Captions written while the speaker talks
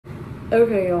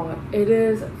Okay, y'all, it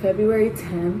is February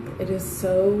 10th. It is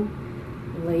so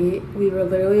late. We were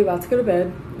literally about to go to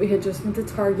bed. We had just went to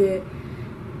Target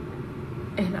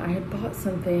and I had bought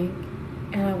something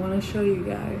and I want to show you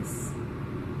guys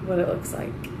what it looks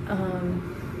like.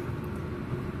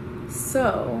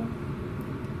 So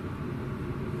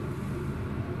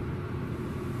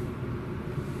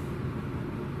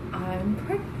I'm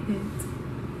pregnant.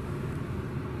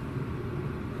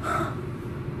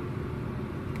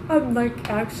 I'm like,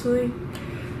 actually,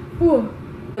 whew.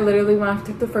 Literally when I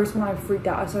took the first one, I freaked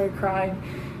out. I started crying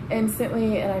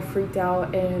instantly and I freaked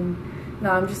out, and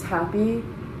now I'm just happy.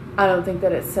 I don't think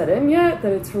that it's set in yet,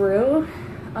 that it's real.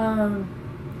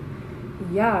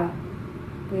 Yeah,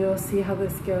 we will see how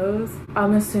this goes.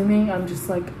 I'm assuming I'm just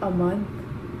like a month,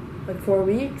 like 4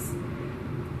 weeks,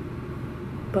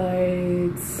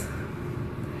 but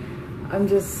I'm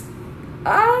just,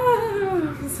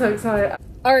 I'm so excited.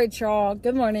 All right, y'all,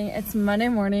 good morning. It's Monday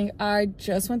morning. I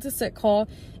just went to sick call.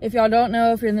 If y'all don't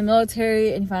know, if you're in the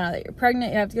military and you find out that you're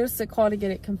pregnant, you have to go to sick call to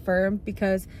get it confirmed,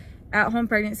 because at-home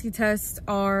pregnancy tests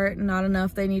are not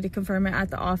enough. They need to confirm it at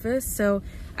the office. So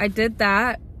I did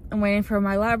that. I'm waiting for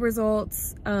my lab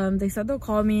results. They said they'll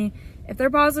call me. If they're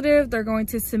positive, they're going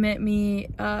to submit me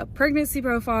a pregnancy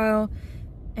profile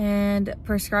and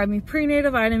prescribe me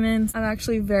prenatal vitamins. I'm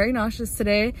actually very nauseous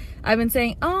today. I've been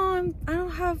saying, oh, I don't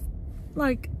have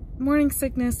like morning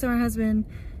sickness to my husband,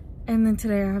 and then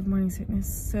today I have morning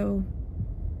sickness. So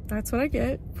that's what I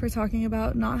get for talking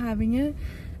about not having it.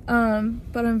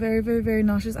 But I'm very, very, very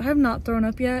nauseous. I have not thrown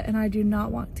up yet and I do not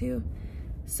want to.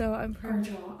 So I'm Alright,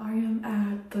 y'all, I am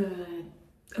at the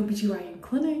OBGYN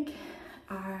clinic.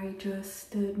 I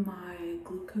just did my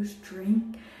glucose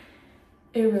drink.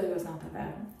 It really was not that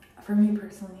bad. For me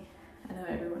personally, I know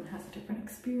everyone has a different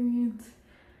experience.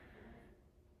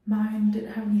 Mine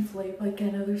didn't have any flavor. Like, I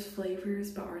know there's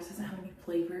flavors, but ours doesn't have any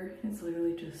flavor. It's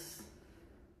literally just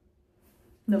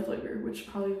no flavor, which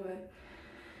probably would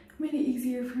made it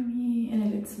easier for me, and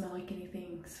it didn't smell like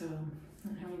anything, so I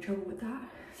don't have any trouble with that.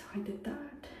 So I did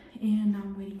that, and now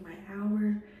I'm waiting my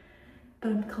hour, but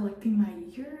I'm collecting my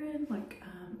urine. Like,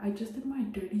 I just did my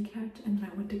dirty catch, and then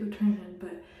I went to go turn it in,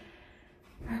 but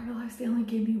I realized they only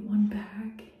gave me one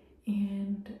bag,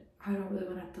 and I don't really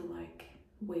want to have to like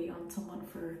wait on someone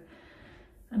for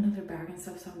another bag and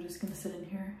stuff, so I'm just gonna sit in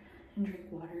here and drink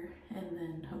water, and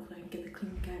then hopefully I can get the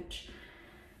clean catch.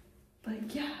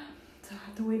 But yeah, so I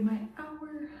have to wait my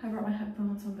hour. I brought my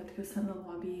headphones, so I'm about to go sit in the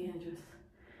lobby and just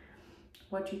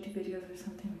watch YouTube videos or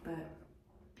something, but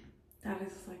that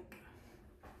is like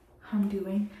how I'm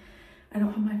doing. I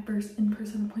don't have my first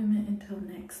in-person appointment until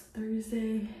next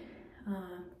Thursday.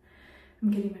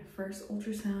 I'm getting my first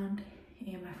ultrasound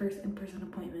and my first in-person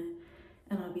appointment,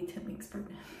 and I'll be 10 weeks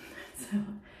pregnant. So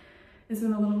it's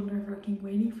been a little nerve-wracking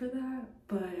waiting for that,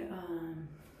 but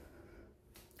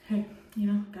hey, you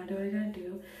know, gotta do what I gotta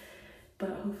do. But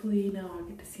hopefully, you know, I'll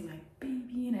get to see my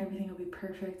baby and everything will be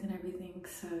perfect and everything.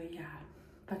 So yeah,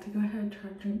 about to go ahead and try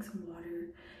to drink some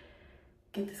water,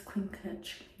 get this clean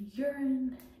catch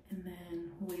urine, and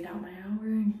then wait out my hour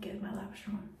and get my labs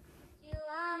drawn. You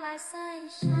are my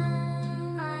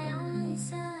sunshine, my only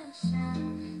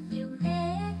sunshine. You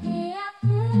make me up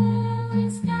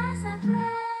when skies are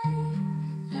bright.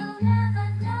 You'll never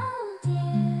know,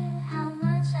 dear, how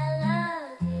much I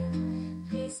love you.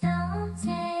 Please don't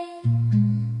take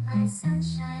my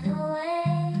sunshine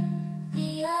away.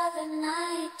 The other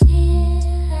night,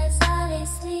 dear, as I lay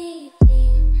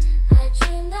sleeping, I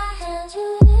dreamed I held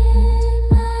you in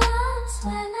my arms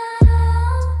when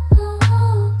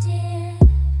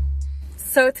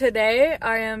So today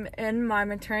I am in my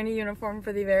maternity uniform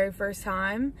for the very first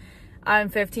time. I'm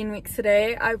 15 weeks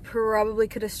today. I probably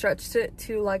could have stretched it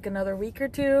to like another week or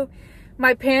two.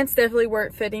 My pants definitely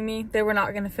weren't fitting me. They were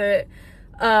not gonna fit.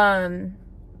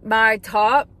 My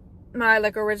top, my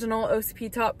like original OCP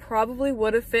top probably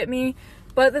would have fit me.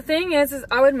 But the thing is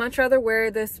I would much rather wear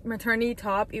this maternity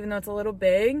top, even though it's a little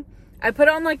big. I put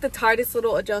on like the tightest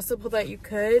little adjustable that you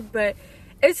could, but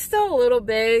it's still a little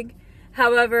big.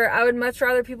 However, I would much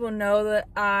rather people know that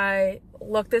I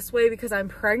look this way because I'm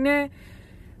pregnant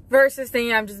versus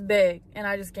thinking I'm just big and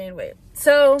I just gained weight.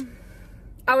 So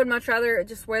I would much rather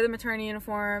just wear the maternity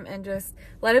uniform and just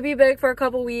let it be big for a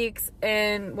couple weeks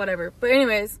and whatever. But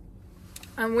anyways,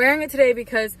 I'm wearing it today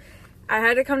because I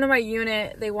had to come to my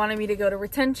unit. They wanted me to go to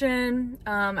retention.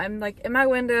 I'm like in my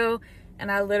window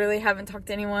and I literally haven't talked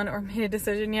to anyone or made a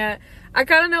decision yet. I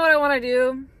kind of know what I want to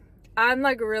do. I'm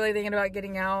like really thinking about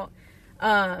getting out.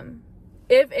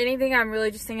 If anything, I'm really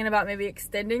just thinking about maybe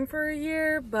extending for a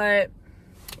year, but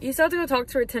you still have to go talk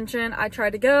to retention. I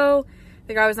tried to go.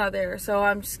 the guy was not there. So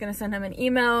I'm just gonna send him an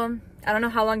email. I don't know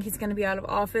how long he's gonna be out of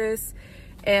office.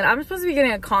 And I'm supposed to be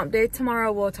getting a comp day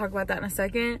tomorrow. We'll talk about that in a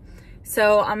second.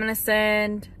 So I'm gonna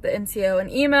send the NCO an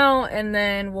email and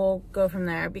then we'll go from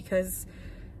there, because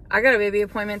I got a baby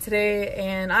appointment today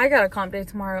and I got a comp day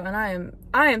tomorrow, and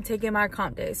I am taking my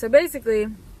comp day. So basically,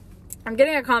 I'm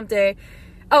getting a comp day.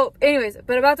 Oh, anyways,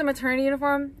 but about the maternity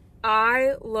uniform,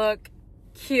 I look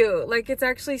cute. Like, it's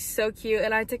actually so cute,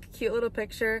 and I took a cute little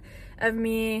picture of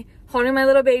me holding my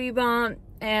little baby bump,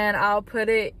 and I'll put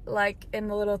it like in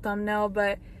the little thumbnail,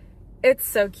 but it's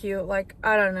so cute. Like,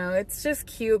 I don't know, it's just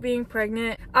cute being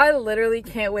pregnant. I literally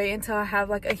can't wait until I have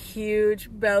like a huge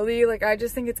belly. Like, I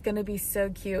just think it's gonna be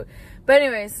so cute. But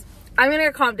anyways, I'm gonna get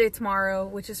a comp day tomorrow,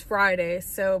 which is Friday,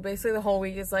 so basically the whole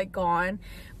week is like gone.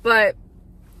 But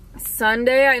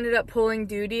Sunday I ended up pulling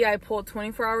duty. I pulled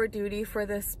 24-hour duty for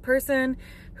this person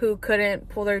who couldn't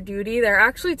pull their duty. They're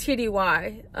actually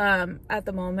TDY at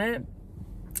the moment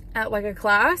at like a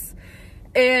class,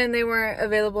 and they weren't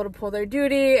available to pull their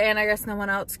duty, and I guess no one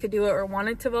else could do it or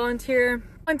wanted to volunteer.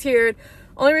 Volunteered.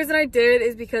 Only reason I did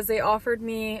is because they offered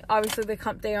me, obviously, the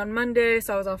comp day on Monday,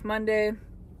 so I was off Monday.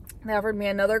 They offered me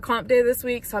another comp day this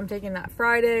week, so I'm taking that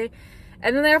Friday.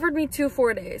 And then they offered me 2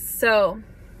 4-days. So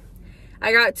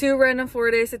I got 2 random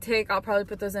 4 days to take. I'll probably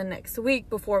put those in next week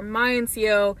before my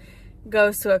NCO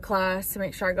goes to a class to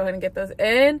make sure I go ahead and get those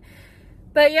in.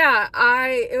 But yeah,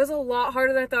 it was a lot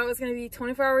harder than I thought it was going to be.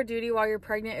 24-hour duty while you're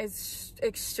pregnant is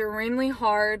extremely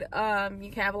hard.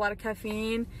 You can have a lot of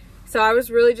caffeine. So I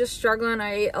was really just struggling.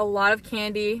 I ate a lot of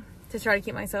candy to try to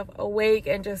keep myself awake,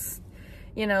 and just,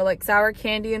 you know, like sour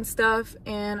candy and stuff.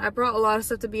 And I brought a lot of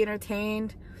stuff to be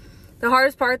entertained. The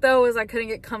hardest part though was I couldn't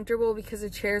get comfortable because the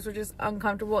chairs were just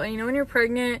uncomfortable. And you know, when you're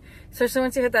pregnant, especially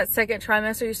once you hit that second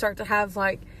trimester, you start to have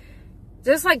like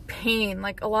just like pain,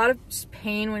 like a lot of just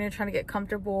pain when you're trying to get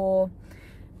comfortable.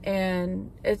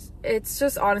 And it's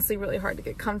just honestly really hard to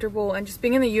get comfortable. And just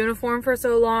being in the uniform for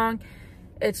so long,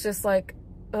 it's just like,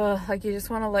 like you just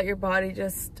want to let your body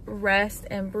just rest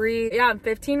and breathe. Yeah, I'm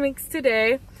 15 weeks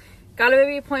today. Got a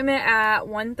baby appointment at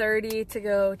 1:30 to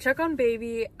go check on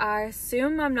baby. I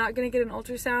assume I'm not gonna get an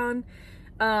ultrasound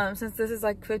since this is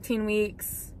like 15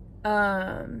 weeks. So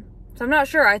I'm not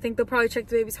sure. I think they'll probably check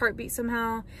the baby's heartbeat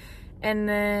somehow, and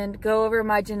then go over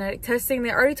my genetic testing.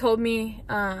 They already told me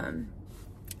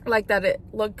like that it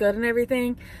looked good and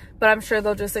everything, but I'm sure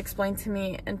they'll just explain to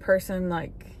me in person,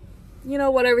 like, you know,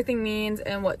 what everything means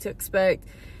and what to expect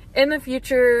in the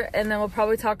future. And then we'll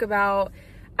probably talk about,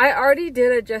 I already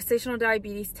did a gestational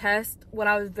diabetes test when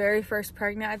I was very first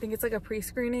pregnant. I think it's like a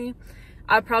pre-screening.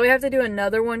 I'll probably have to do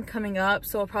another one coming up,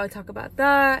 so we'll probably talk about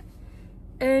that.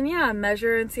 And yeah,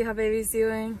 measure and see how baby's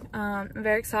doing. I'm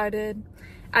very excited.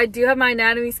 I do have my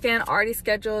anatomy scan already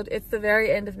scheduled. It's the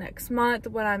very end of next month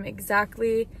when I'm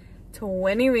exactly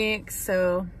 20 weeks.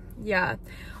 So yeah.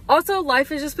 Also, life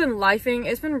has just been lifing.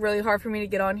 It's been really hard for me to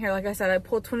get on here. Like I said, I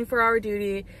pulled 24-hour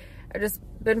duty. I've just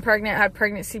been pregnant, had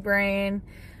pregnancy brain.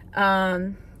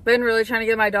 Been really trying to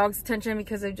get my dog's attention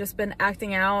because they've just been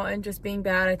acting out and just being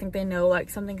bad. I think they know like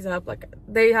something's up. Like,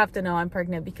 they have to know I'm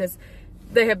pregnant because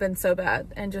they have been so bad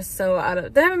and just so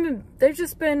they've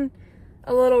just been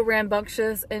a little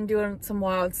rambunctious and doing some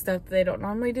wild stuff that they don't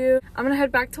normally do. I'm gonna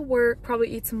head back to work,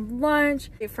 probably eat some lunch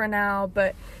for now.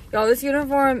 But y'all, this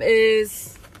uniform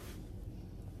it's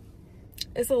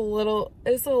a little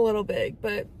big,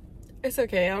 but it's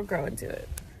okay. I'll grow into it.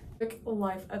 Quick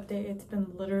life update. It's been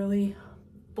literally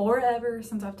forever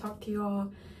since I've talked to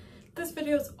y'all. This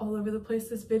video is all over the place.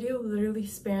 This video literally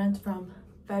spanned from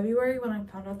February, when I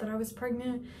found out that I was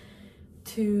pregnant,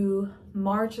 to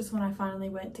March is when I finally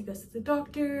went to go see the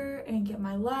doctor and get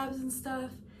my labs and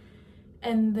stuff.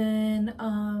 And then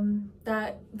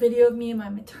that video of me in my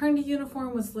maternity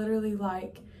uniform was literally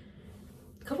like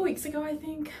a couple weeks ago, I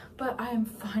think. But I am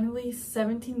finally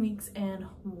 17 weeks and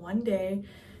 1 day.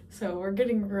 So we're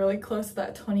getting really close to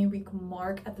that 20-week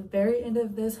mark. At the very end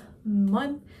of this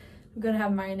month, I'm gonna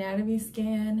have my anatomy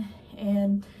scan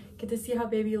and get to see how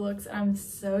baby looks. I'm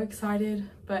so excited,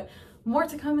 but more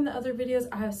to come in the other videos.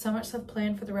 I have so much stuff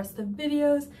planned for the rest of the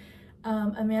videos.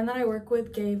 A man that I work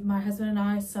with gave my husband and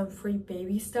I some free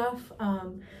baby stuff,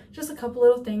 just a couple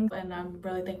little things, and I'm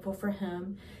really thankful for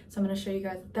him. So I'm going to show you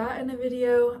guys that in the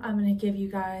video. I'm going to give you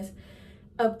guys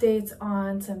updates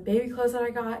on some baby clothes that I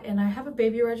got, and I have a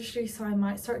baby registry, so I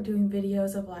might start doing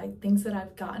videos of like things that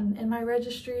I've gotten in my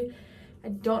registry. I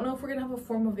don't know if we're gonna have a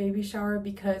formal baby shower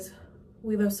because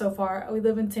we live so far. We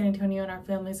live in San Antonio and our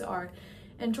families are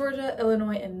in Georgia,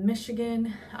 Illinois, and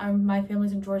Michigan. My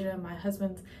family's in Georgia and my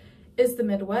husband's is the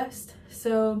Midwest,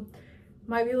 so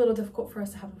might be a little difficult for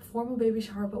us to have a formal baby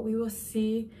shower, but we will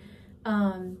see.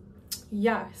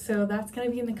 Yeah, so that's gonna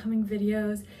be in the coming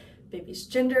videos. Baby's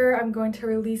gender I'm going to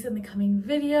release in the coming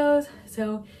videos,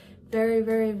 so very,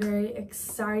 very, very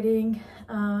exciting.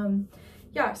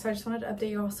 Yeah, so I just wanted to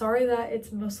update y'all. Sorry that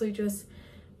it's mostly just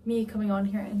me coming on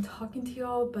here and talking to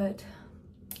y'all, but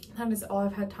that is all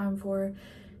I've had time for.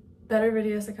 Better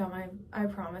videos to come, I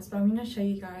promise. But I'm gonna show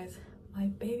you guys my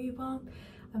baby bump.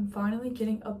 I'm finally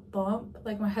getting a bump.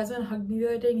 Like, my husband hugged me the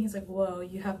other day and he's like, whoa,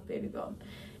 you have a baby bump.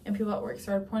 And people at work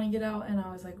started pointing it out, and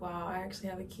I was like, wow, I actually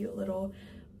have a cute little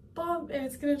bump, and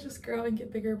it's gonna just grow and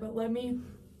get bigger. But let me,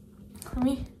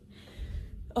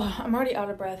 oh, I'm already out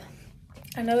of breath.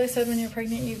 I know they said when you're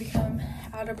pregnant you become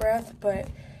out of breath, but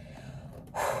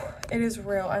it is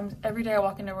real. Every day I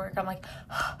walk into work, I'm like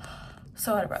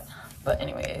so out of breath. But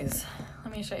anyways,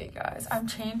 let me show you guys. I'm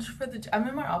changed for I'm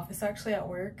in my office actually at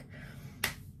work,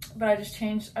 but I just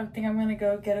changed. I think I'm gonna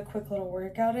go get a quick little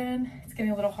workout in. It's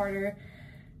getting a little harder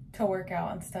to work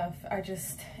out and stuff.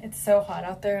 It's so hot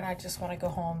out there and I just want to go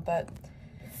home, but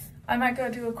I might go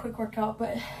do a quick workout.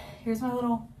 But here's my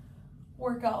little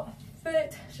workout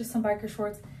fit, just some biker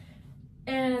shorts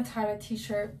and a tie-dye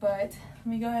t-shirt. But let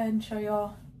me go ahead and show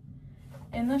y'all.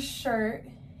 In the shirt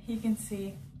you can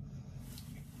see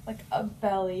like a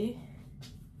belly,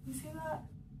 you see that?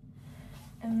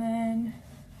 And then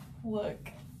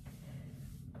look,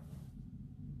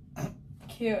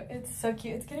 cute. It's so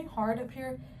cute. It's getting hard up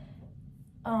here.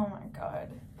 Oh my god,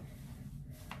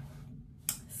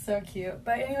 so cute.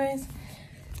 But anyways,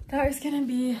 that is gonna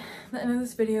be the end of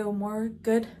this video. More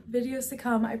good videos to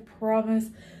come, I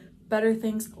promise. Better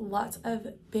things, lots of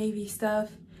baby stuff.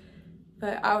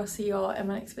 But I will see y'all in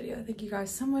my next video. Thank you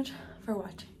guys so much for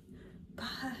watching.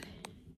 Bye.